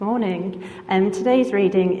Morning. Today's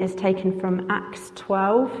reading is taken from Acts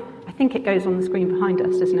 12. I think it goes on the screen behind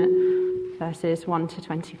us, doesn't it? Verses 1 to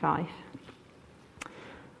 25.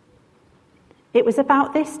 It was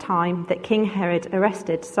about this time that King Herod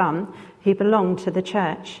arrested some who belonged to the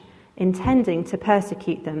church, intending to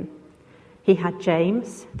persecute them. He had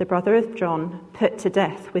James, the brother of John, put to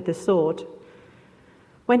death with the sword.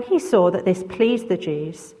 When he saw that this pleased the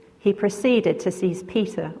Jews, he proceeded to seize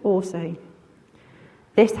Peter also.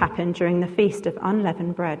 This happened during the Feast of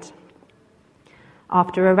Unleavened Bread.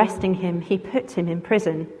 After arresting him, he put him in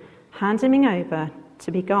prison, handing him over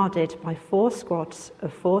to be guarded by 4 squads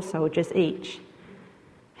of 4 soldiers each.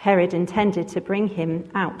 Herod intended to bring him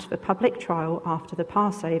out for public trial after the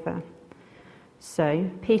Passover.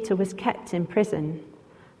 So Peter was kept in prison,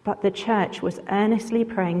 but the church was earnestly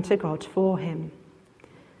praying to God for him.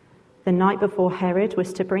 The night before Herod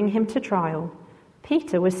was to bring him to trial,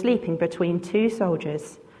 Peter was sleeping between 2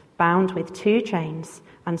 soldiers, bound with 2 chains,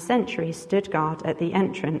 and sentries stood guard at the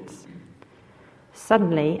entrance.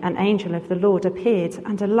 Suddenly, an angel of the Lord appeared,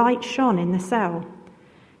 and a light shone in the cell.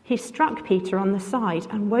 He struck Peter on the side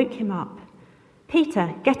and woke him up.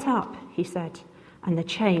 "Peter, get up," he said, and the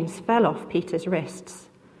chains fell off Peter's wrists.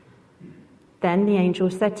 Then the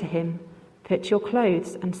angel said to him, "Put your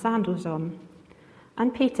clothes and sandals on."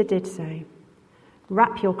 And Peter did so.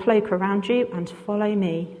 "Wrap your cloak around you and follow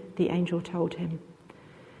me," the angel told him.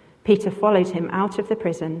 Peter followed him out of the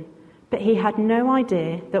prison, but he had no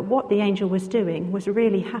idea that what the angel was doing was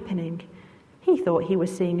really happening. He thought he was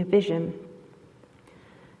seeing a vision.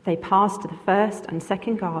 They passed the first and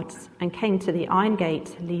second guards and came to the iron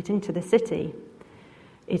gate leading to the city.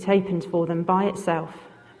 It opened for them by itself,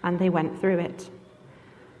 and they went through it.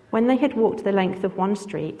 When they had walked the length of one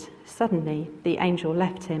street, suddenly the angel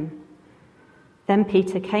left him. Then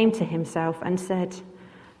Peter came to himself and said,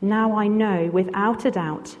 "Now I know without a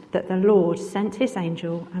doubt that the Lord sent his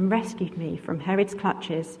angel and rescued me from Herod's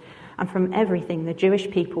clutches and from everything the Jewish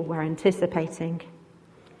people were anticipating."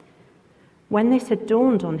 When this had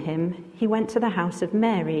dawned on him, he went to the house of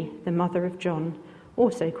Mary, the mother of John,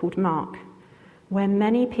 also called Mark, where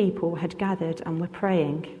many people had gathered and were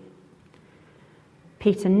praying.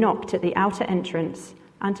 Peter knocked at the outer entrance,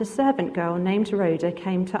 and a servant girl named Rhoda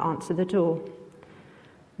came to answer the door.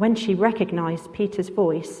 When she recognized Peter's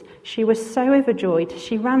voice, she was so overjoyed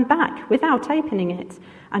she ran back without opening it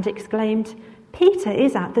and exclaimed, "Peter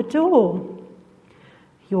is at the door."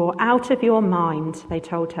 "You're out of your mind," they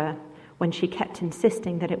told her. When she kept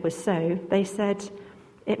insisting that it was so, they said,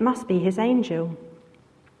 "It must be his angel."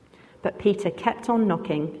 But Peter kept on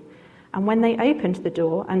knocking, and when they opened the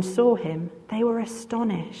door and saw him, they were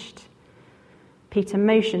astonished. Peter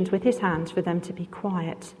motioned with his hand for them to be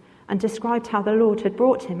quiet and described how the Lord had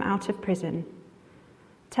brought him out of prison.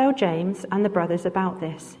 "Tell James and the brothers about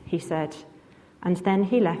this," he said, and then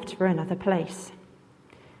he left for another place.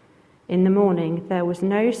 In the morning there was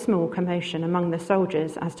no small commotion among the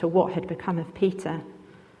soldiers as to what had become of Peter.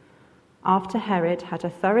 After Herod had a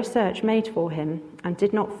thorough search made for him and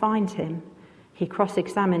did not find him, he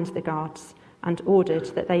cross-examined the guards and ordered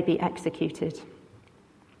that they be executed.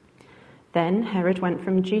 Then Herod went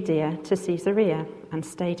from Judea to Caesarea and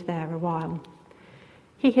stayed there a while.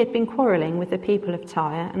 He had been quarrelling with the people of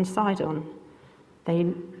Tyre and Sidon.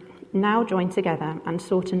 They now joined together and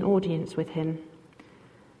sought an audience with him.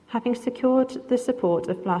 Having secured the support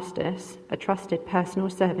of Blastus, a trusted personal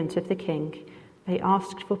servant of the king, they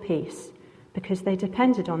asked for peace because they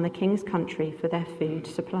depended on the king's country for their food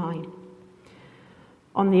supply.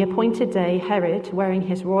 On the appointed day, Herod, wearing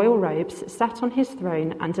his royal robes, sat on his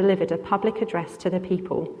throne and delivered a public address to the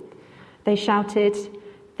people. They shouted,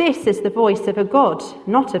 "This is the voice of a god,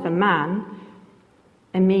 not of a man."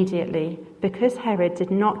 Immediately, because Herod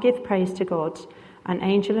did not give praise to God, an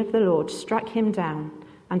angel of the Lord struck him down,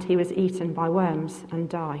 and he was eaten by worms and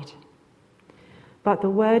died. But the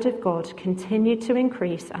word of God continued to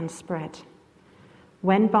increase and spread.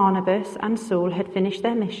 When Barnabas and Saul had finished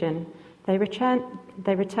their mission, they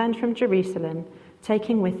returned from Jerusalem,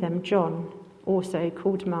 taking with them John, also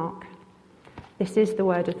called Mark. This is the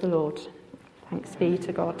word of the Lord. Thanks be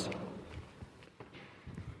to God.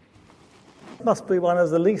 It must be one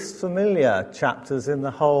of the least familiar chapters in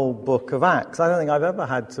the whole book of Acts. I don't think I've ever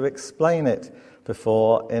had to explain it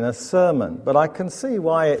before in a sermon, but I can see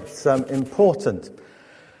why it's important.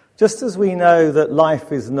 Just as we know that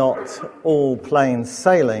life is not all plain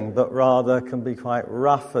sailing, but rather can be quite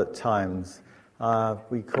rough at times.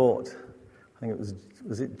 We caught, I think it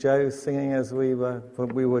was it Joe singing as we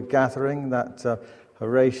were gathering that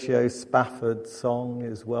Horatio Spafford song,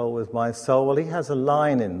 "Is Well With My Soul." Well, he has a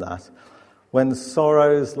line in that when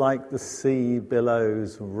sorrows like the sea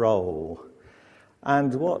billows roll.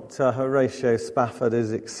 And what Horatio Spafford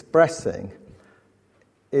is expressing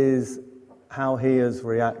is how he has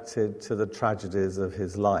reacted to the tragedies of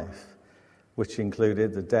his life, which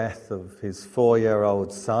included the death of his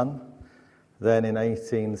 4-year-old son. Then in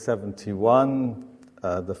 1871,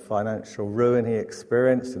 the financial ruin he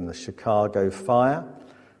experienced in the Chicago fire,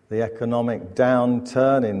 the economic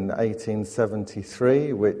downturn in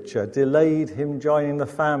 1873, which delayed him joining the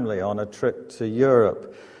family on a trip to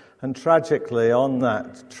Europe. And tragically, on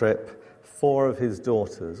that trip, 4 of his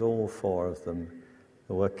daughters, all 4 of them,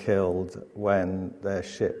 were killed when their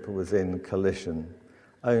ship was in collision.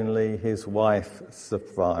 Only his wife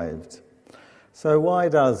survived. So why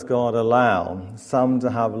does God allow some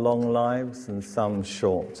to have long lives and some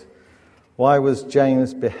short? Why was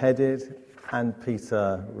James beheaded and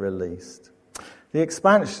Peter released? The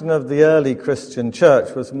expansion of the early Christian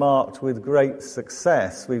church was marked with great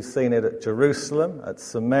success. We've seen it at Jerusalem, at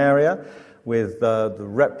Samaria, with the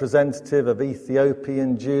representative of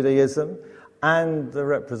Ethiopian Judaism and the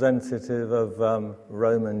representative of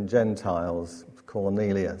Roman Gentiles,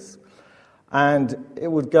 Cornelius. And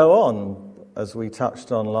it would go on, as we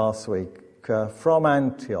touched on last week, from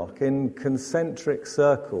Antioch in concentric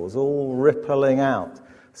circles, all rippling out,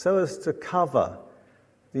 so as to cover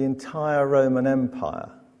the entire Roman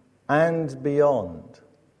Empire and beyond.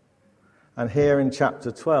 And here in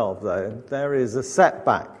chapter 12, though, there is a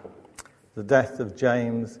setback, the death of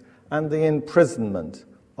James and the imprisonment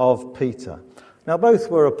of Peter. Now, both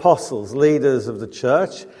were apostles, leaders of the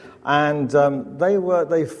church, and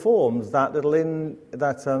they formed that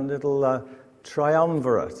little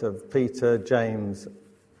triumvirate of Peter, James,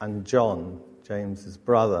 and John, James's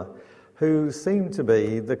brother, who seemed to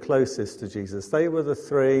be the closest to Jesus. They were the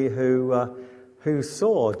 3 who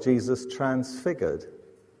saw Jesus transfigured.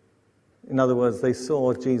 In other words, they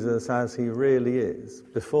saw Jesus as he really is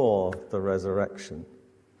before the resurrection.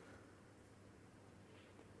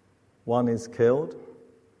 One is killed.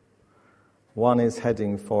 One is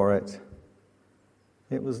heading for it.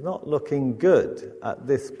 It was not looking good at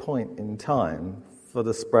this point in time for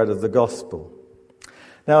the spread of the gospel.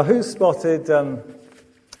 Now, who spotted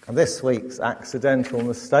this week's accidental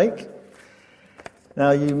mistake?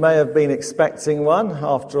 Now, you may have been expecting one.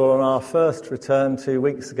 After all, on our first return 2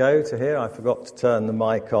 weeks ago to here, I forgot to turn the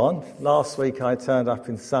mic on. Last week I turned up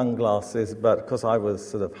in sunglasses, but because I was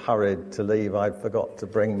sort of hurried to leave, I forgot to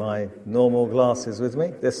bring my normal glasses with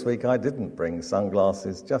me. This week I didn't bring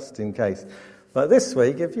sunglasses, just in case. But this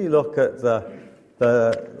week, if you look at the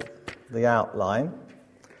outline,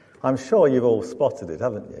 I'm sure you've all spotted it,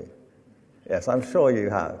 haven't you? Yes, I'm sure you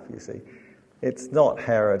have, you see. It's not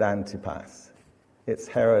Herod Antipas. It's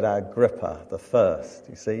Herod Agrippa the first,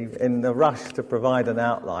 you see. In the rush to provide an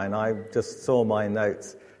outline, I just saw my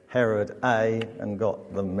notes, Herod A, and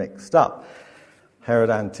got them mixed up.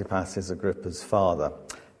 Herod Antipas is Agrippa's father.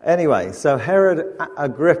 Anyway, so Herod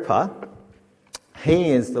Agrippa,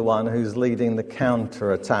 he is the one who's leading the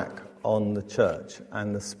counter-attack on the church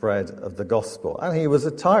and the spread of the gospel. And he was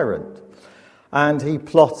a tyrant. And he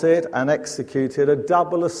plotted and executed a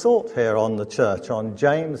double assault here on the church, on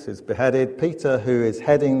James, who's beheaded, Peter, who is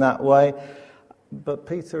heading that way. But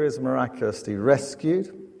Peter is miraculously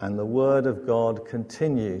rescued, and the word of God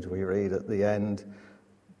continued, we read at the end,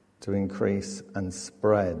 to increase and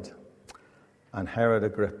spread. And Herod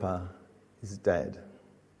Agrippa is dead.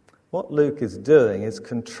 What Luke is doing is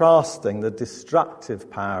contrasting the destructive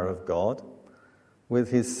power of God with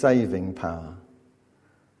his saving power.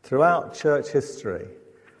 Throughout church history,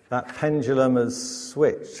 that pendulum has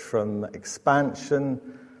switched from expansion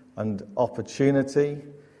and opposition,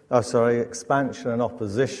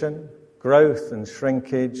 growth and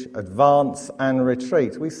shrinkage, advance and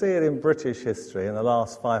retreat. We see it in British history in the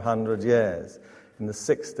last 500 years, in the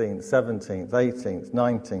 16th, 17th, 18th,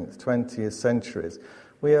 19th, 20th centuries.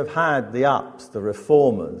 We have had the ups, the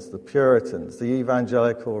reformers, the Puritans, the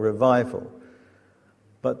evangelical revival.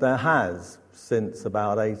 But there has, since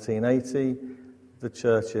about 1880, the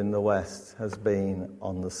church in the West has been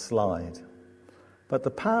on the slide. But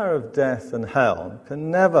the power of death and hell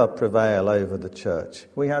can never prevail over the church.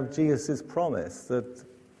 We have Jesus' promise that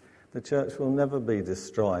the church will never be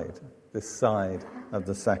destroyed this side of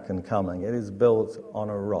the second coming. It is built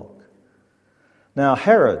on a rock. Now,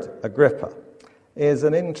 Herod Agrippa is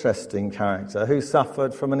an interesting character who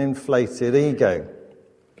suffered from an inflated ego.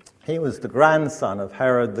 He was the grandson of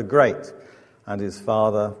Herod the Great, and his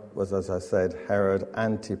father was, as I said, Herod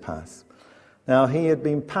Antipas. Now, he had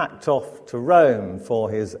been packed off to Rome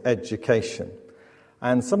for his education,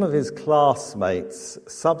 and some of his classmates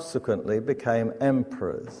subsequently became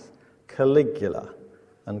emperors, Caligula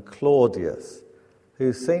and Claudius,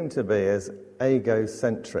 who seemed to be as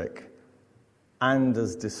egocentric and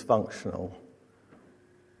as dysfunctional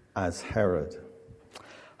as Herod.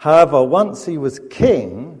 However, once he was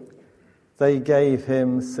king, they gave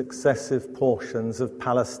him successive portions of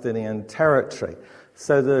Palestinian territory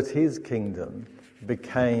so that his kingdom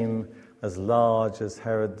became as large as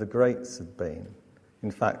Herod the Great's had been. In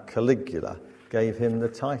fact, Caligula gave him the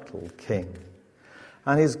title king.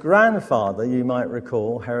 And his grandfather, you might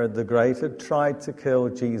recall, Herod the Great, had tried to kill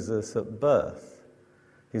Jesus at birth.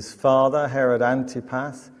 His father, Herod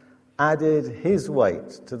Antipas, added his weight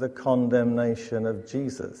to the condemnation of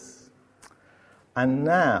Jesus. And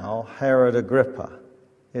now Herod Agrippa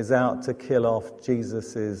is out to kill off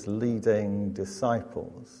Jesus' leading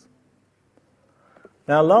disciples.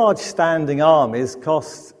 Now, large standing armies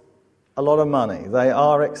cost a lot of money. They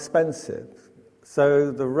are expensive.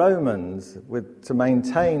 So the Romans, to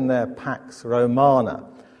maintain their Pax Romana,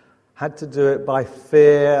 had to do it by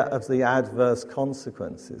fear of the adverse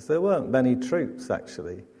consequences. There weren't many troops,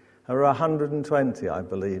 actually. There were 120, I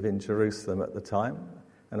believe, in Jerusalem at the time,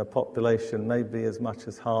 and a population maybe as much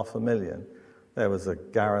as 500,000. There was a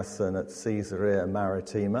garrison at Caesarea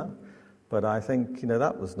Maritima, but I think,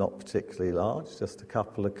 that was not particularly large, just a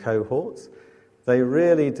couple of cohorts. They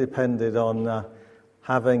really depended on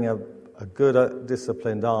having a good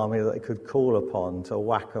disciplined army that they could call upon to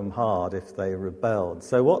whack them hard if they rebelled.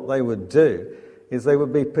 So what they would do is they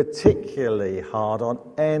would be particularly hard on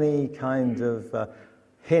any kind of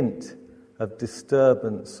hint of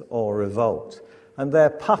disturbance or revolt. And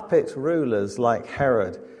their puppet rulers like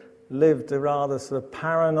Herod lived a rather sort of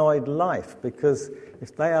paranoid life, because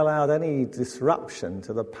if they allowed any disruption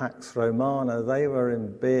to the Pax Romana, they were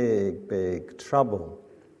in big, big trouble.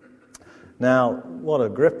 Now, what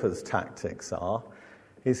Agrippa's tactics are,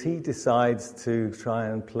 is he decides to try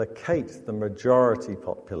and placate the majority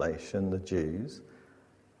population, the Jews.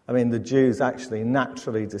 I mean, the Jews actually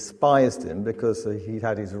naturally despised him because he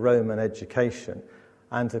had his Roman education.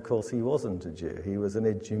 And, of course, he wasn't a Jew. He was an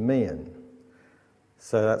Idumean.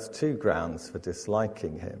 So that's two grounds for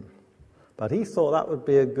disliking him. But he thought that would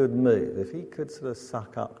be a good move. If he could sort of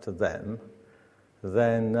suck up to them,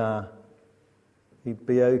 then he'd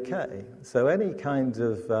be okay. So any kind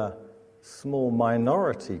of small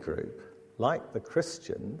minority group, like the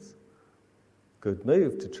Christians, good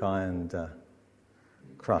move to try and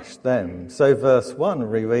crush them. So verse 1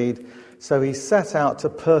 we read, "So he set out to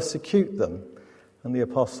persecute them, and the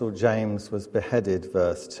Apostle James was beheaded,"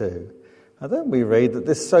 verse 2. And then we read that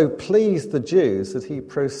this so pleased the Jews that he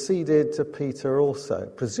proceeded to Peter also,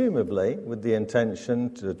 presumably with the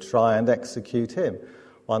intention to try and execute him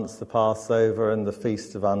once the Passover and the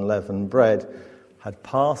Feast of Unleavened Bread had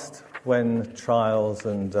passed, when trials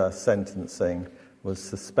and sentencing was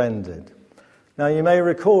suspended. Now, you may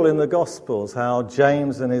recall in the Gospels how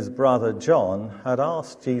James and his brother John had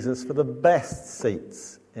asked Jesus for the best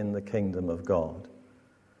seats in the kingdom of God.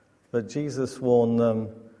 But Jesus warned them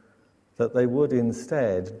that they would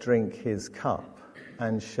instead drink his cup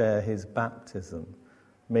and share his baptism,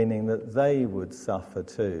 meaning that they would suffer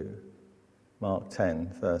too. Mark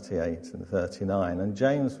 10, 38 and 39. And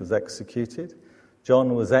James was executed,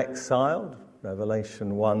 John was exiled,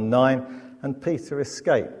 Revelation 1:9, and Peter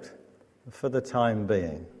escaped for the time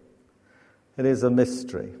being. It is a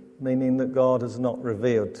mystery, meaning that God has not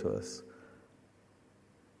revealed to us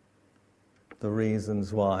the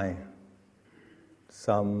reasons why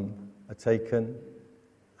some are taken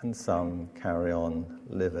and some carry on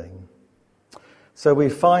living. So we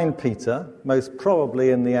find Peter, most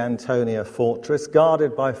probably in the Antonia fortress,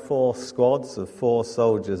 guarded by 4 squads of 4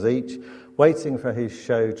 soldiers each, waiting for his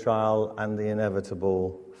show trial and the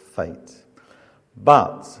inevitable fate.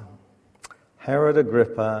 But Herod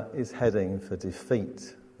Agrippa is heading for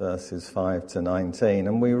defeat, verses 5 to 19.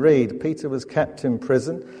 And we read, Peter was kept in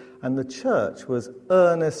prison, and the church was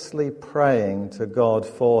earnestly praying to God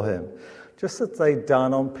for him, just as they'd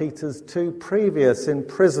done on Peter's 2 previous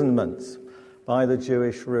imprisonments by the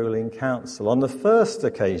Jewish ruling council. On the first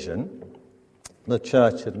occasion, the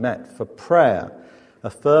church had met for prayer,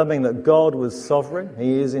 affirming that God was sovereign,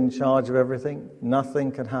 he is in charge of everything,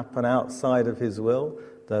 nothing can happen outside of his will,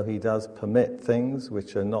 though he does permit things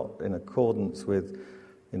which are not in accordance with,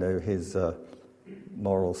 his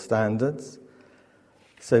moral standards.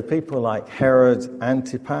 So people like Herod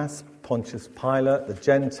Antipas, Pontius Pilate, the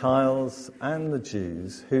Gentiles and the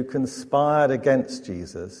Jews who conspired against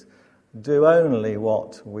Jesus do only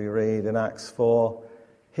what we read in Acts 4,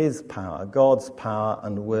 his power, God's power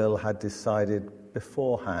and will had decided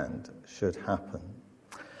beforehand should happen.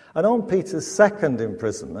 And on Peter's second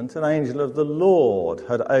imprisonment, an angel of the Lord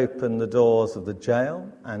had opened the doors of the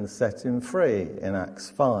jail and set him free in Acts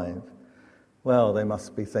 5. Well, they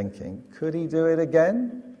must be thinking, could he do it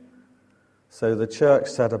again? So the church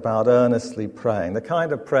set about earnestly praying, the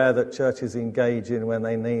kind of prayer that churches engage in when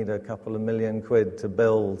they need a couple of million quid to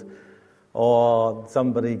build, or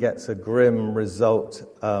somebody gets a grim result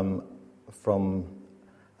from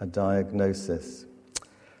a diagnosis.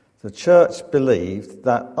 The church believed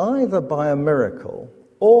that either by a miracle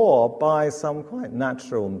or by some quite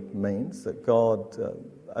natural means that God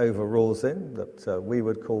overrules in, that we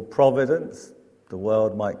would call providence, the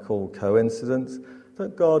world might call coincidence,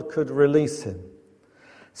 that God could release him.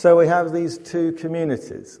 So we have these two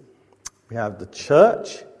communities. We have the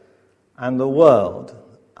church and the world,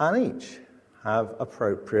 and each have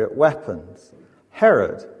appropriate weapons.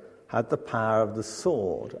 Herod had the power of the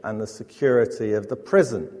sword and the security of the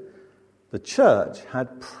prison. The church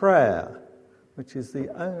had prayer, which is the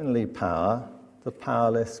only power the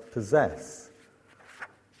powerless possess.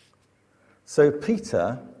 So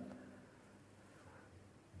Peter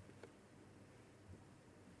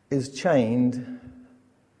is chained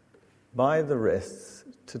by the wrists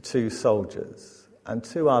to two soldiers, and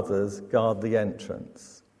two others guard the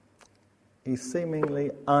entrance. He's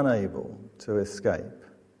seemingly unable to escape.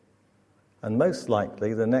 And most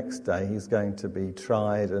likely the next day he's going to be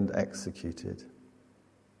tried and executed.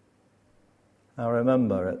 Now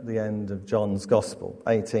remember, at the end of John's Gospel,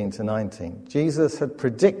 18 to 19, Jesus had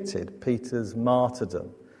predicted Peter's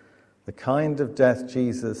martyrdom, the kind of death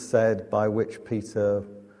Jesus said by which Peter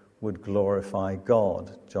would glorify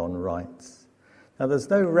God, John writes. Now there's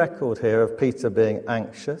no record here of Peter being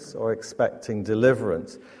anxious or expecting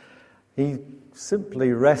deliverance. He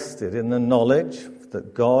simply rested in the knowledge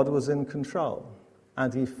that God was in control,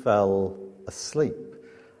 and he fell asleep.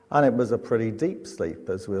 And it was a pretty deep sleep,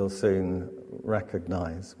 as we'll soon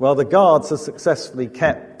recognize. Well, the guards had successfully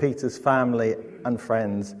kept Peter's family and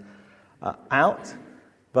friends out,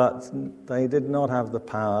 but they did not have the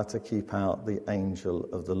power to keep out the angel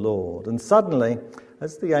of the Lord. And suddenly,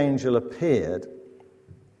 as the angel appeared,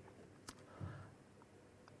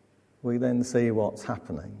 we then see what's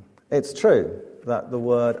happening. It's true that the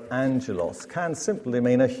word angelos can simply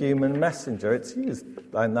mean a human messenger. It's used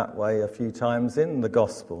in that way a few times in the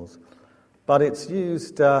Gospels, but it's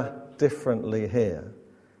used differently here.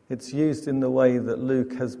 It's used in the way that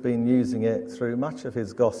Luke has been using it through much of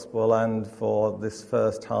his Gospel and for this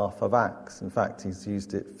first half of Acts. In fact, he's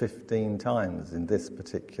used it 15 times in this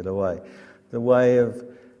particular way. The way of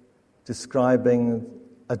describing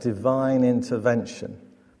a divine intervention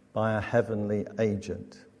by a heavenly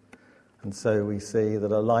agent. And so we see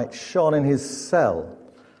that a light shone in his cell,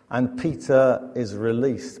 and Peter is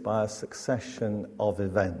released by a succession of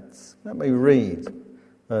events. Let me read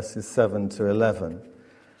verses 7 to 11.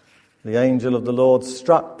 The angel of the Lord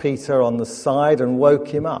struck Peter on the side and woke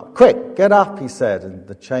him up. "Quick, get up," he said, and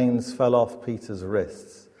the chains fell off Peter's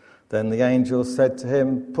wrists. Then the angel said to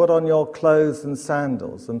him, "Put on your clothes and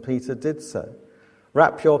sandals," and Peter did so.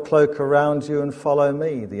 "Wrap your cloak around you and follow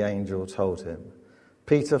me," the angel told him.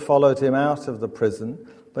 Peter followed him out of the prison,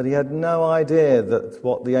 but he had no idea that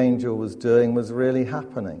what the angel was doing was really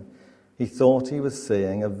happening. He thought he was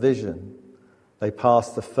seeing a vision. They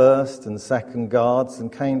passed the first and second guards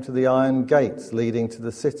and came to the iron gates leading to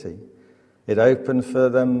the city. It opened for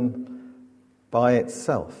them by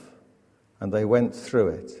itself, and they went through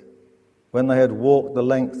it. When they had walked the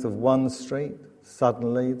length of one street,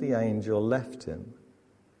 suddenly the angel left him.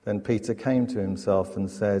 Then Peter came to himself and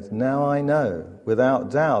said, "Now I know, without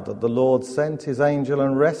doubt, that the Lord sent his angel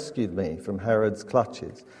and rescued me from Herod's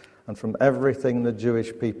clutches and from everything the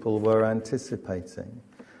Jewish people were anticipating."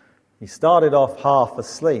 He started off half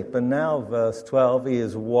asleep, and now, verse 12, he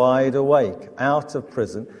is wide awake, out of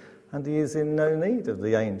prison, and he is in no need of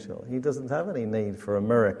the angel. He doesn't have any need for a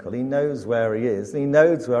miracle. He knows where he is, and he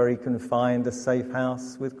knows where he can find a safe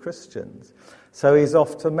house with Christians. So he's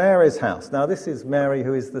off to Mary's house. Now, this is Mary,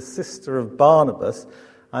 who is the sister of Barnabas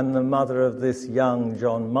and the mother of this young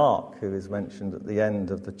John Mark, who is mentioned at the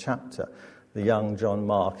end of the chapter. The young John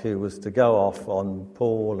Mark, who was to go off on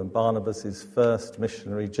Paul and Barnabas' first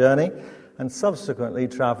missionary journey and subsequently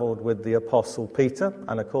travelled with the Apostle Peter,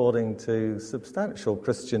 and according to substantial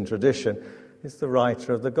Christian tradition, is the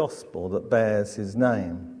writer of the Gospel that bears his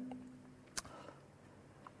name.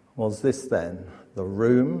 Was this then the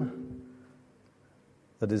room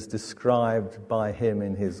that is described by him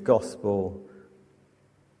in his Gospel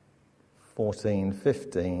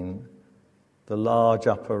 14:15, the large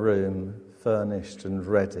upper room furnished and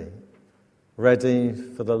ready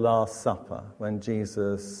for the Last Supper, when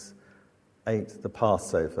Jesus ate the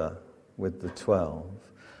Passover with the 12,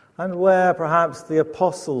 and where perhaps the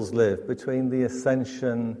apostles lived between the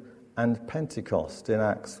Ascension and Pentecost in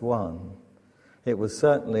Acts 1. It was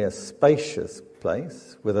certainly a spacious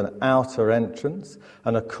place with an outer entrance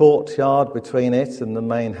and a courtyard between it and the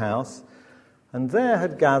main house, and there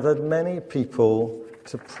had gathered many people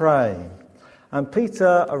to pray. And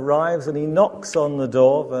Peter arrives and he knocks on the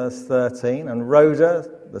door, verse 13, and Rhoda,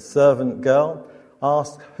 the servant girl,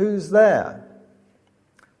 asks, "Who's there?"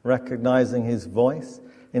 Recognizing his voice,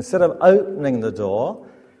 instead of opening the door,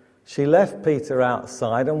 she left Peter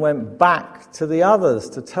outside and went back to the others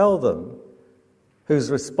to tell them, whose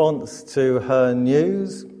response to her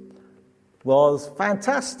news was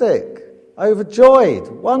fantastic, overjoyed,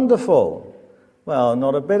 wonderful. Well,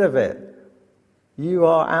 not a bit of it. "You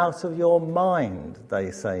are out of your mind,"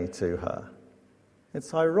 they say to her.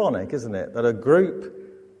 It's ironic, isn't it, that a group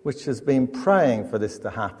which has been praying for this to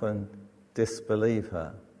happen disbelieve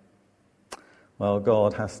her. Well,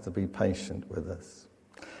 God has to be patient with us.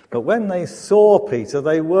 But when they saw Peter,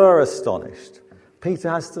 they were astonished. Peter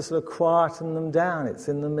has to sort of quieten them down. It's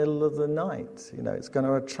in the middle of the night. It's going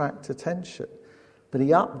to attract attention. But he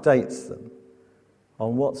updates them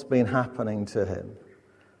on what's been happening to him.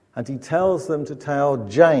 And he tells them to tell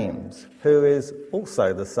James, who is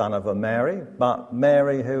also the son of a Mary, but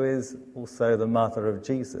Mary who is also the mother of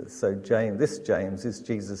Jesus. So this James is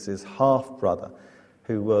Jesus' half-brother,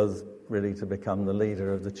 who was really to become the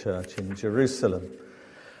leader of the church in Jerusalem.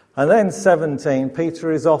 And then 17,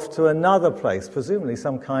 Peter is off to another place, presumably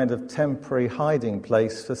some kind of temporary hiding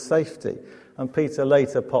place for safety. And Peter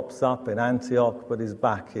later pops up in Antioch, but is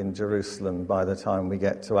back in Jerusalem by the time we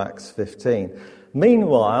get to Acts 15.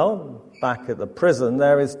 Meanwhile, back at the prison,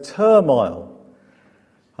 there is turmoil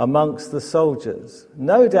amongst the soldiers.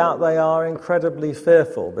 No doubt they are incredibly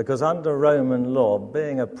fearful, because under Roman law,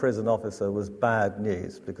 being a prison officer was bad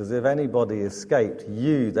news, because if anybody escaped,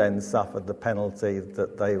 you then suffered the penalty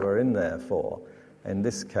that they were in there for. In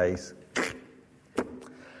this case,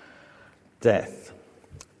 death,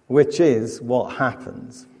 which is what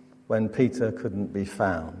happens when Peter couldn't be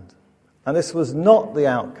found. And this was not the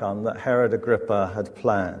outcome that Herod Agrippa had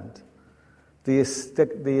planned. The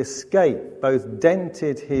escape both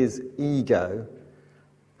dented his ego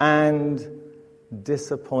and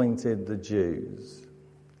disappointed the Jews.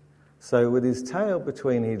 So with his tail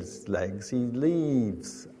between his legs, he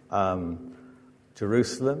leaves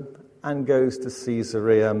Jerusalem and goes to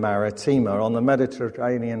Caesarea Maritima on the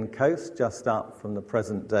Mediterranean coast, just up from the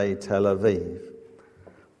present-day Tel Aviv,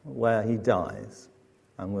 where he dies.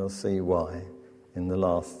 And we'll see why in the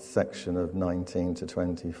last section of 19 to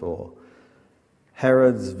 24.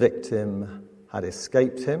 Herod's victim had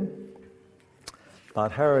escaped him,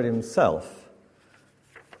 but Herod himself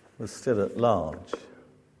was still at large.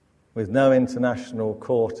 With no international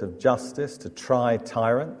court of justice to try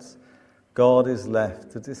tyrants, God is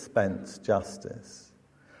left to dispense justice.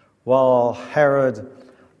 While Herod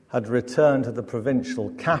had returned to the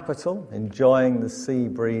provincial capital, enjoying the sea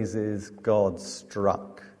breezes, God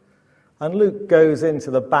struck. And Luke goes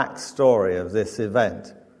into the backstory of this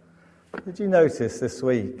event. Did you notice this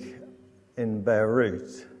week in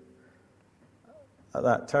Beirut, at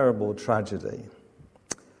that terrible tragedy,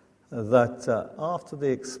 that after the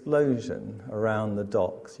explosion around the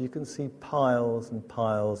docks, you can see piles and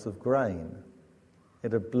piles of grain.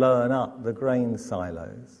 It had blown up the grain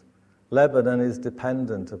silos. Lebanon is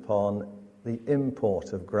dependent upon the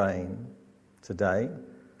import of grain today,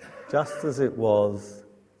 just as it was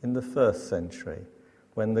in the first century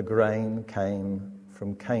when the grain came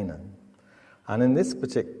from Canaan. And in this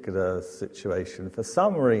particular situation, for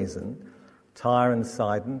some reason, Tyre and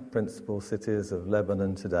Sidon, principal cities of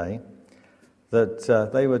Lebanon today, that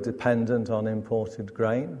they were dependent on imported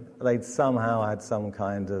grain. They'd somehow had some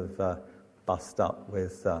kind of bust up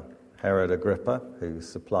with Herod Agrippa, who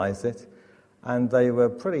supplies it, and they were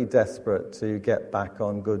pretty desperate to get back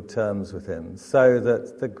on good terms with him so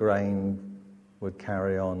that the grain would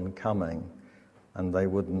carry on coming and they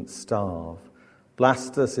wouldn't starve.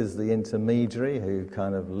 Blastus is the intermediary who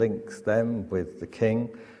kind of links them with the king,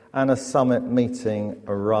 and a summit meeting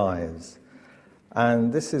arrives.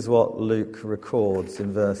 And this is what Luke records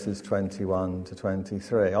in verses 21 to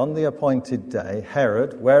 23. On the appointed day,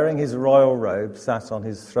 Herod, wearing his royal robe, sat on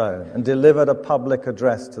his throne and delivered a public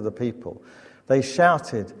address to the people. They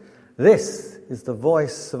shouted, "This is the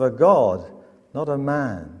voice of a god, not a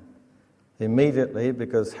man." Immediately,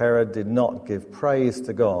 because Herod did not give praise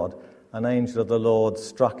to God, an angel of the Lord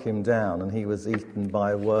struck him down, and he was eaten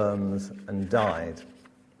by worms and died.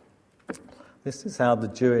 This is how the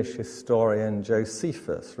Jewish historian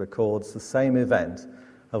Josephus records the same event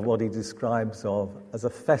of what he describes as a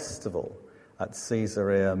festival at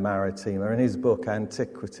Caesarea Maritima in his book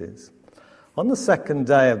Antiquities. On the second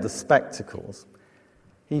day of the spectacles,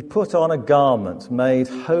 he put on a garment made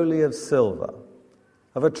wholly of silver,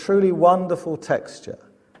 of a truly wonderful texture,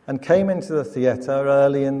 and came into the theatre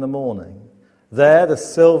early in the morning. There the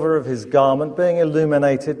silver of his garment, being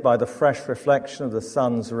illuminated by the fresh reflection of the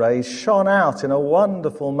sun's rays, shone out in a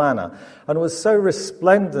wonderful manner, and was so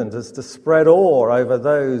resplendent as to spread awe over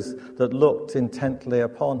those that looked intently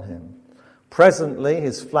upon him. Presently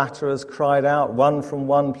his flatterers cried out, one from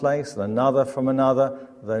one place and another from another,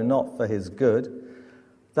 though not for his good,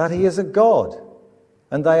 that he is a god.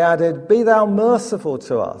 And they added, "Be thou merciful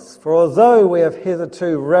to us, for although we have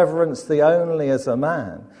hitherto reverenced thee only as a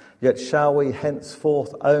man, yet shall we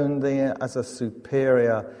henceforth own thee as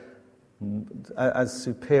superior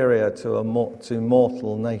to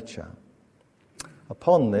mortal nature."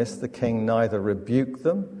 Upon this the king neither rebuked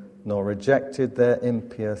them nor rejected their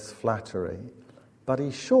impious flattery, but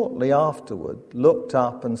he shortly afterward looked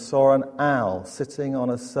up and saw an owl sitting on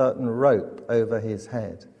a certain rope over his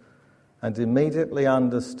head, and immediately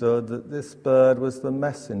understood that this bird was the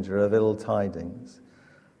messenger of ill tidings,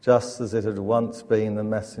 just as it had once been the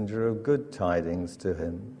messenger of good tidings to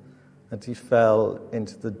him, and he fell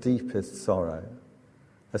into the deepest sorrow.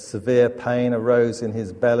 A severe pain arose in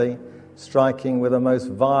his belly, striking with a most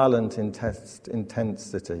violent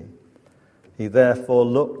intensity. He therefore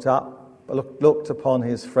looked upon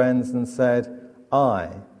his friends and said,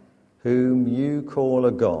 "I, whom you call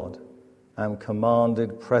a god, am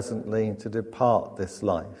commanded presently to depart this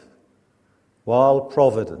life. While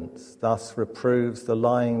Providence thus reproves the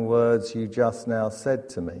lying words you just now said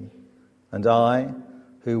to me, and I,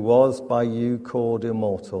 who was by you called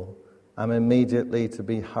immortal, am immediately to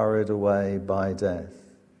be hurried away by death.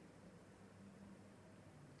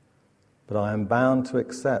 But I am bound to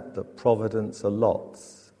accept that Providence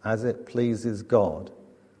allots as it pleases God,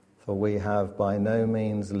 for we have by no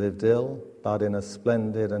means lived ill, but in a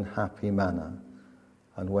splendid and happy manner."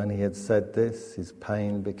 And when he had said this, his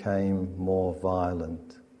pain became more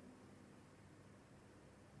violent.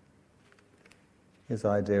 His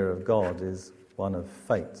idea of God is one of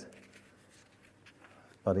fate,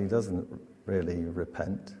 but he doesn't really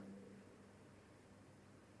repent,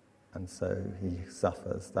 and so he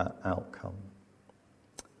suffers that outcome.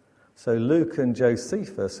 So Luke and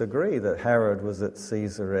Josephus agree that Herod was at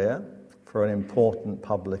Caesarea for an important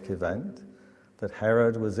public event, that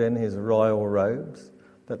Herod was in his royal robes,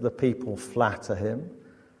 that the people flatter him,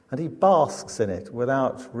 and he basks in it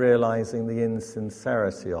without realizing the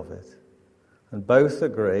insincerity of it. And both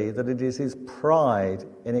agree that it is his pride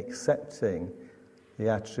in accepting the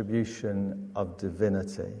attribution of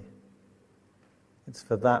divinity. It's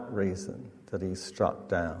for that reason that he's struck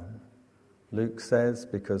down. Luke says,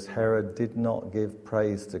 because Herod did not give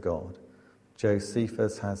praise to God.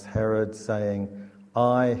 Josephus has Herod saying,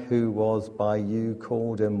 "I, who was by you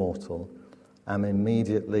called immortal, am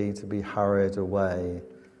immediately to be hurried away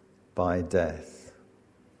by death."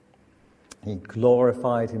 He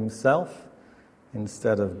glorified himself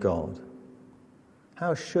instead of God.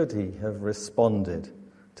 How should he have responded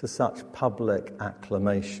to such public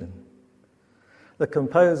acclamation? The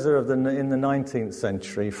composer in the 19th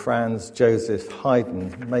century, Franz Joseph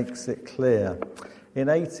Haydn, makes it clear. In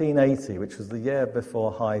 1880, which was the year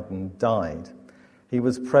before Haydn died, he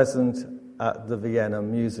was present at the Vienna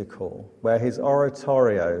Music Hall, where his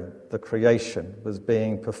oratorio, The Creation, was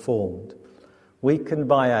being performed. Weakened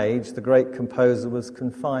by age, the great composer was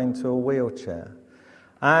confined to a wheelchair.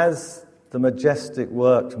 As the majestic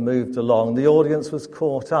work moved along, the audience was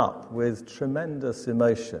caught up with tremendous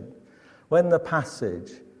emotion when the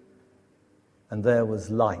passage, "And there was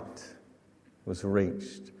light," was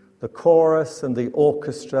reached. The chorus and the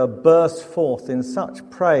orchestra burst forth in such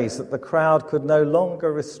praise that the crowd could no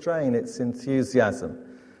longer restrain its enthusiasm.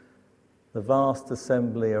 The vast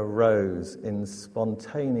assembly arose in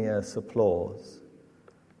spontaneous applause.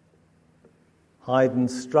 Haydn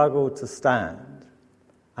struggled to stand,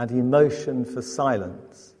 and he motioned for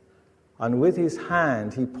silence. And with his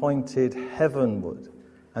hand he pointed heavenward,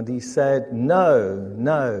 and he said, "No,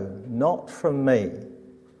 no, not from me,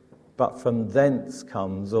 but from thence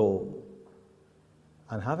comes all."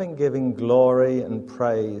 And having given glory and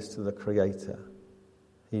praise to the Creator,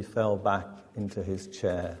 he fell back into his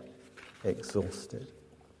chair, exhausted.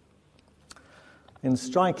 In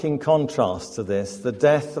striking contrast to this, the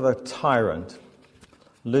death of a tyrant,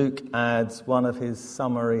 Luke adds one of his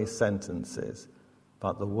summary sentences,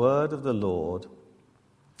 "But the word of the Lord,"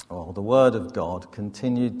 or the word of God,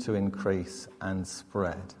 "continued to increase and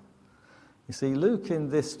spread." You see, Luke in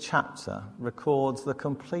this chapter records the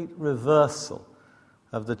complete reversal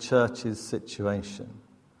of the church's situation.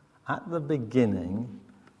 At the beginning,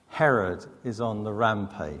 Herod is on the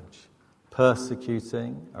rampage,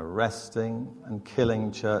 persecuting, arresting, and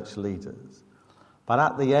killing church leaders. But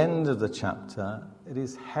at the end of the chapter, it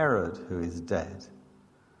is Herod who is dead.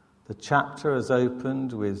 The chapter has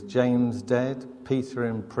opened with James dead, Peter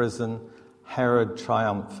in prison, Herod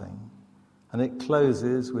triumphing. And it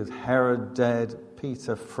closes with Herod dead,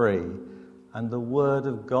 Peter free, and the word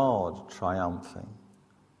of God triumphing.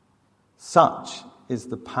 Such is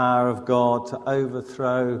the power of God to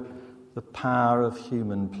overthrow the power of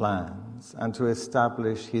human plans and to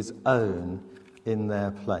establish his own in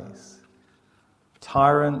their place.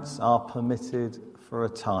 Tyrants are permitted for a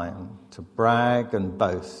time to brag and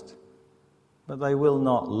boast, but they will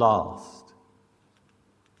not last.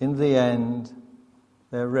 In the end,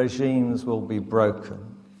 their regimes will be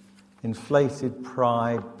broken, inflated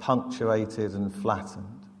pride punctuated and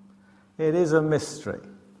flattened. It is a mystery,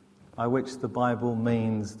 by which the Bible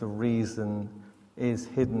means the reason is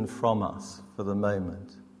hidden from us for the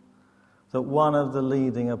moment, that one of the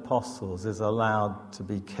leading apostles is allowed to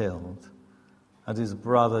be killed, and his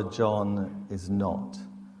brother John is not,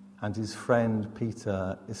 and his friend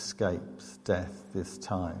Peter escapes death this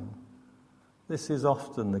time. This is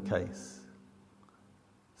often the case.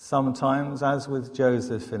 Sometimes, as with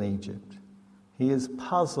Joseph in Egypt, he is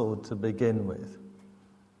puzzled to begin with.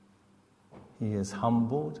 He is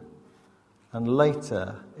humbled, and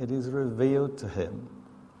later it is revealed to him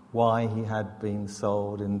why he had been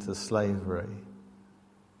sold into slavery.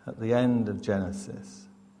 At the end of Genesis,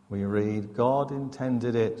 we read, God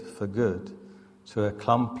intended it for good to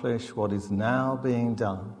accomplish what is now being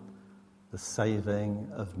done, the saving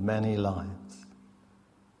of many lives.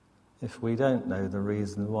 If we don't know the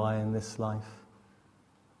reason why in this life,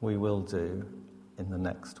 we will do in the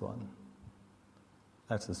next one.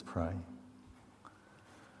 Let us pray.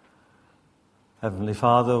 Heavenly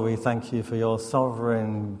Father, we thank you for your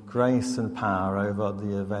sovereign grace and power over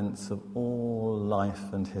the events of all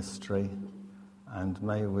life and history. And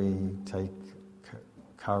may we take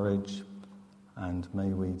courage and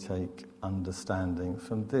may we take understanding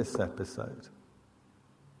from this episode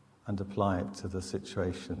and apply it to the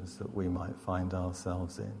situations that we might find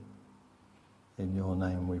ourselves in. In your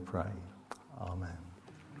name we pray. Amen.